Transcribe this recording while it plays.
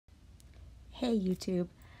Hey YouTube,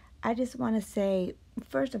 I just want to say,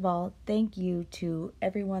 first of all, thank you to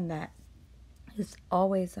everyone that is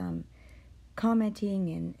always commenting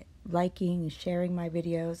and liking and sharing my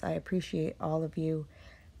videos. I appreciate all of you.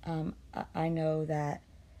 I know that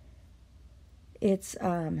it's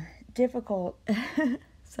difficult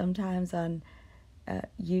sometimes on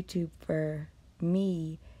YouTube for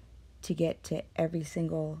me to get to every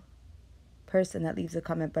single person that leaves a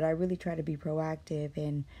comment, but I really try to be proactive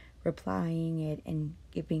in replying it and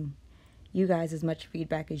giving you guys as much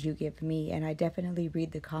feedback as you give me. And I definitely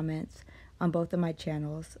read the comments on both of my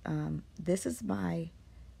channels. This is I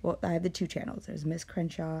have the two channels. There's Miss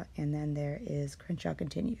Crenshaw and then there is Crenshaw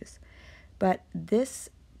Continues. But this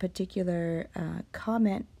particular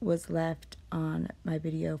comment was left on my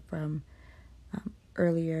video from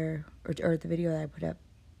earlier, or the video that I put up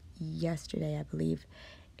yesterday, I believe.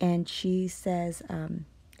 And she says,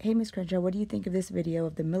 hey, Miss Crenshaw, what do you think of this video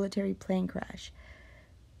of the military plane crash?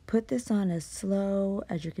 Put this on as slow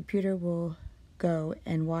as your computer will go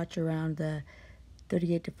and watch around the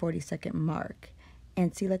 38 to 40 second mark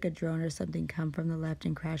and see like a drone or something come from the left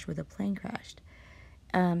and crash where the plane crashed.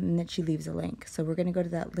 And then she leaves a link. So we're going to go to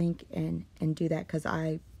that link and do that because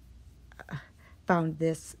I found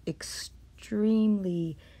this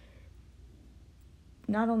extremely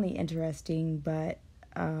not only interesting, but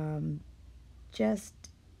just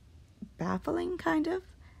baffling, kind of.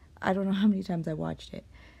 I don't know how many times I watched it.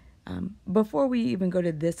 Before we even go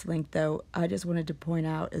to this link, though, I just wanted to point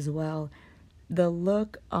out as well the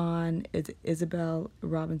look on Isabel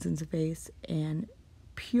Robinson's face and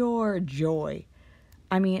pure joy.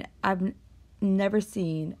 I mean, I've never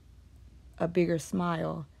seen a bigger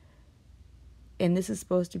smile. And this is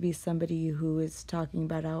supposed to be somebody who is talking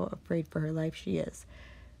about how afraid for her life she is.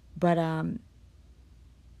 But,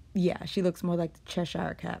 yeah, she looks more like the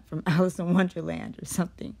Cheshire Cat from Alice in Wonderland or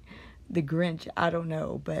something. The Grinch, I don't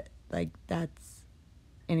know, but, like, that's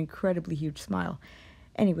an incredibly huge smile.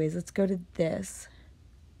 Anyways, let's go to this.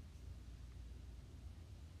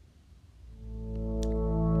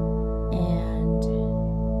 And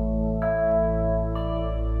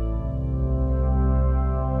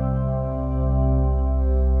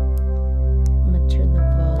I'm going to turn the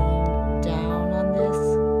volume down on this,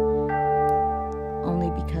 only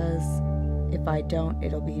because if I don't,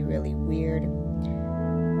 it'll be really weird.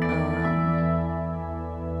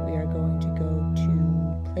 We are going to go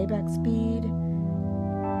to playback speed,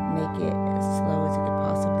 make it as slow as it could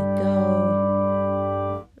possibly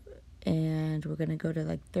go, and we're going to go to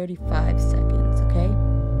like 35 seconds, okay?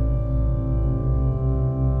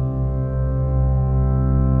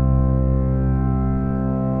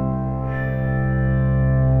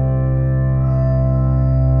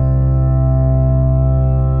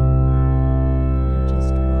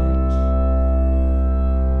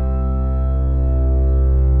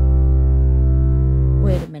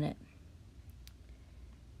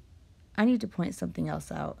 I need to point something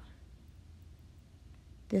else out.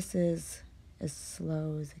 This is as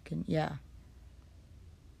slow as it can, yeah.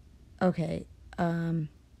 Okay, I'm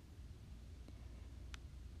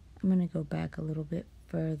gonna go back a little bit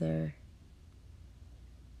further.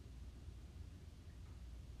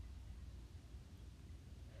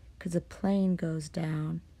 Because the plane goes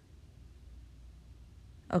down.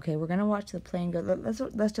 Okay, we're gonna watch the plane go.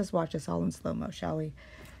 Let's just watch this all in slow-mo, shall we?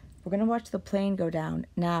 We're going to watch the plane go down.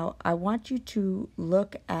 Now, I want you to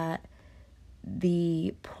look at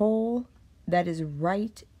the pole that is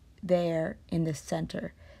right there in the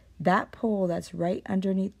center. That pole that's right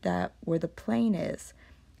underneath that where the plane is.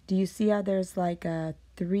 Do you see how there's like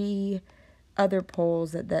 3 other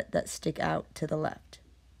poles that stick out to the left?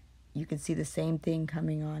 You can see the same thing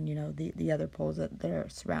coming on, you know, the other poles that are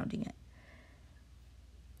surrounding it.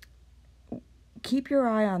 Keep your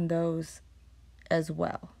eye on those as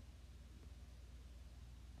well.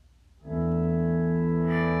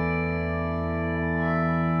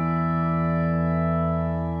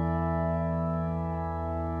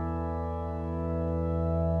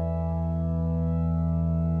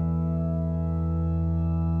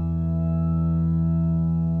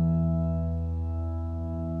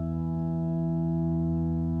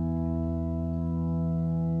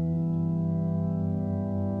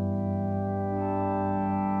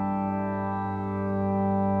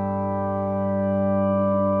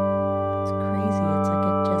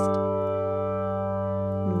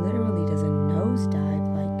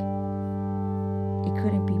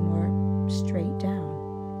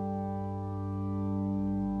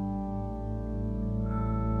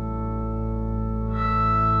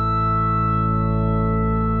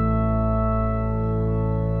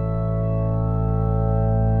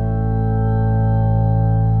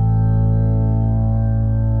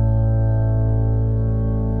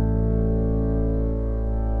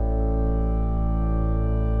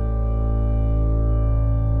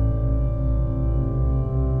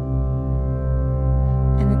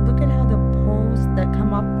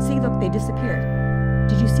 disappeared.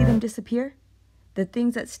 Did you see them disappear? The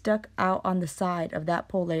things that stuck out on the side of that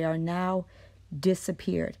pole, they are now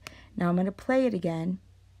disappeared. Now I'm going to play it again,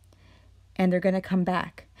 and they're going to come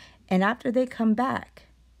back. And after they come back,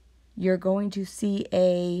 you're going to see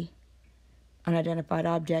a unidentified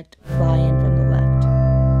object fly in from the left.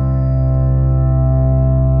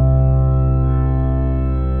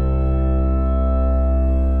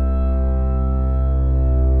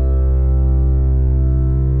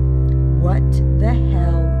 What the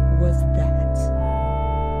hell was that?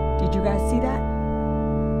 Did you guys see that?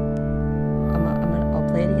 I'll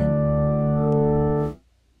play it again.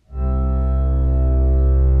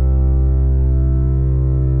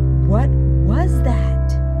 What was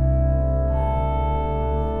that?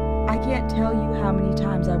 I can't tell you how many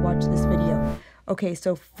times I watched this video. Okay,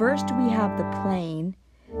 so first we have the plane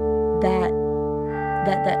that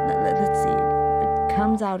let's see, it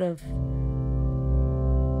comes out of.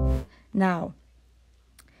 Now,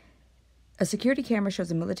 a security camera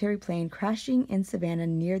shows a military plane crashing in Savannah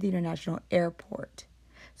near the international airport.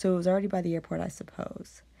 So it was already by the airport, I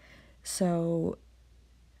suppose. So,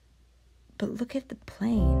 but look at the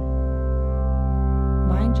plane.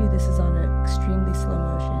 Mind you, this is on an extremely slow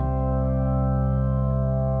motion.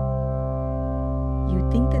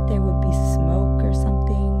 You'd think that there would be smoke or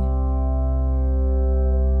something.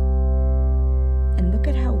 And look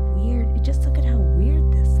at how weird, just look at how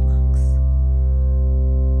weird this looks.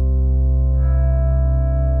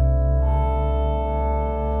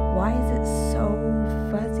 Why is it so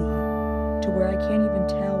fuzzy to where I can't even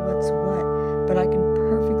tell what's what, but I can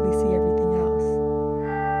perfectly see everything else?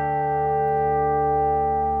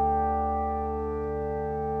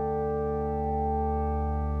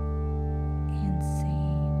 Insane.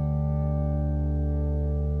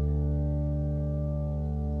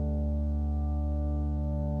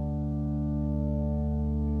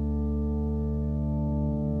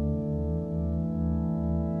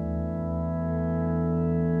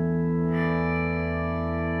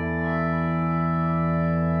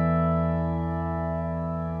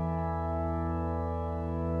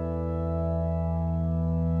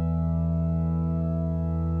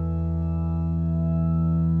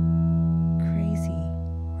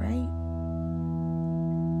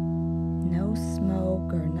 No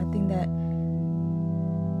smoke or nothing that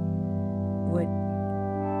would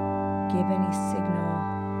give any signal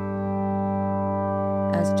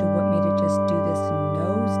as to what made it just do this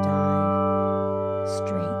nosedive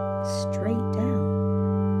straight down.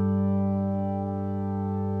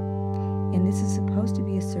 And this is supposed to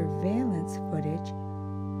be a surveillance footage,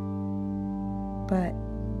 but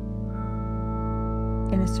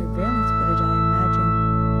in a surveillance footage, I imagine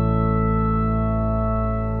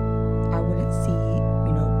I wouldn't see,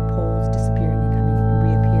 poles disappearing and coming and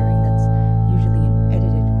reappearing. That's usually in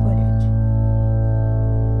edited footage.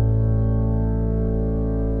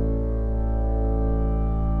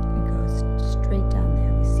 It goes straight down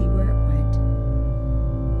there. We see where it went.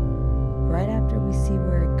 Right after we see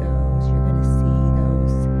where it goes, you're going to see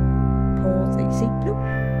those poles that you see, bloop,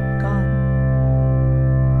 gone.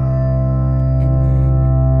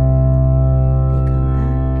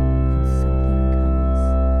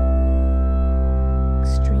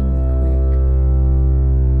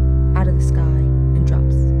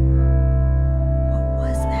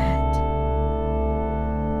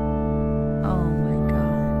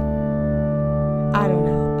 I don't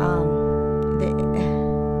know.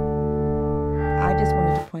 I just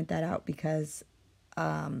wanted to point that out because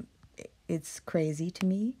it's crazy to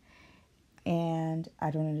me, and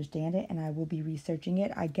I don't understand it, and I will be researching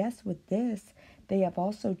it. I guess with this, they have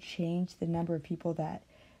also changed the number of people that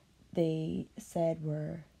they said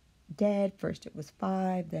were dead. First it was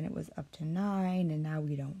 5, then it was up to 9, and now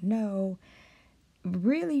we don't know.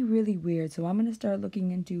 Really, really weird. So I'm going to start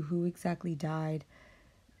looking into who exactly died,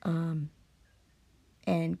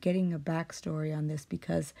 and getting a backstory on this,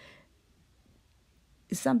 because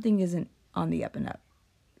something isn't on the up and up.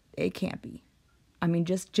 It can't be. I mean,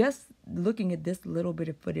 just looking at this little bit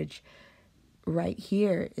of footage right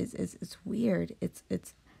here is weird. It's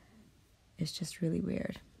just really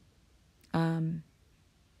weird. I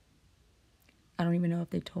don't even know if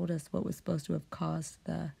they told us what was supposed to have caused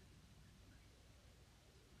the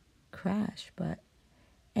crash, but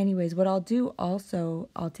anyways, what I'll do also,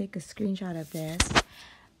 I'll take a screenshot of this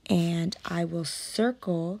and I will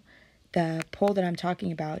circle the pole that I'm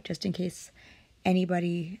talking about, just in case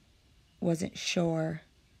anybody wasn't sure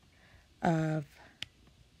of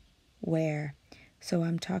where. So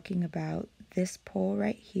I'm talking about this pole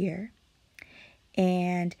right here,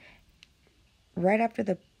 and right after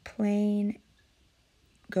the plane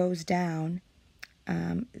goes down,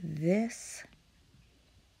 this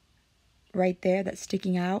right there that's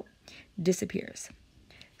sticking out disappears.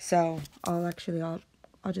 So I'll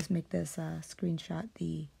just make this screenshot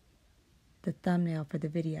the thumbnail for the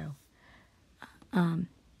video.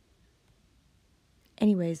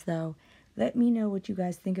 Anyways, though, let me know what you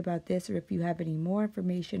guys think about this, or if you have any more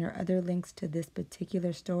information or other links to this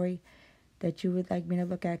particular story that you would like me to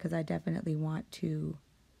look at, because I definitely want to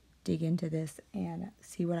dig into this and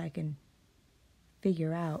see what I can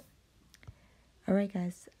figure out. All right,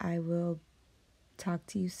 guys, I will talk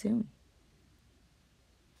to you soon.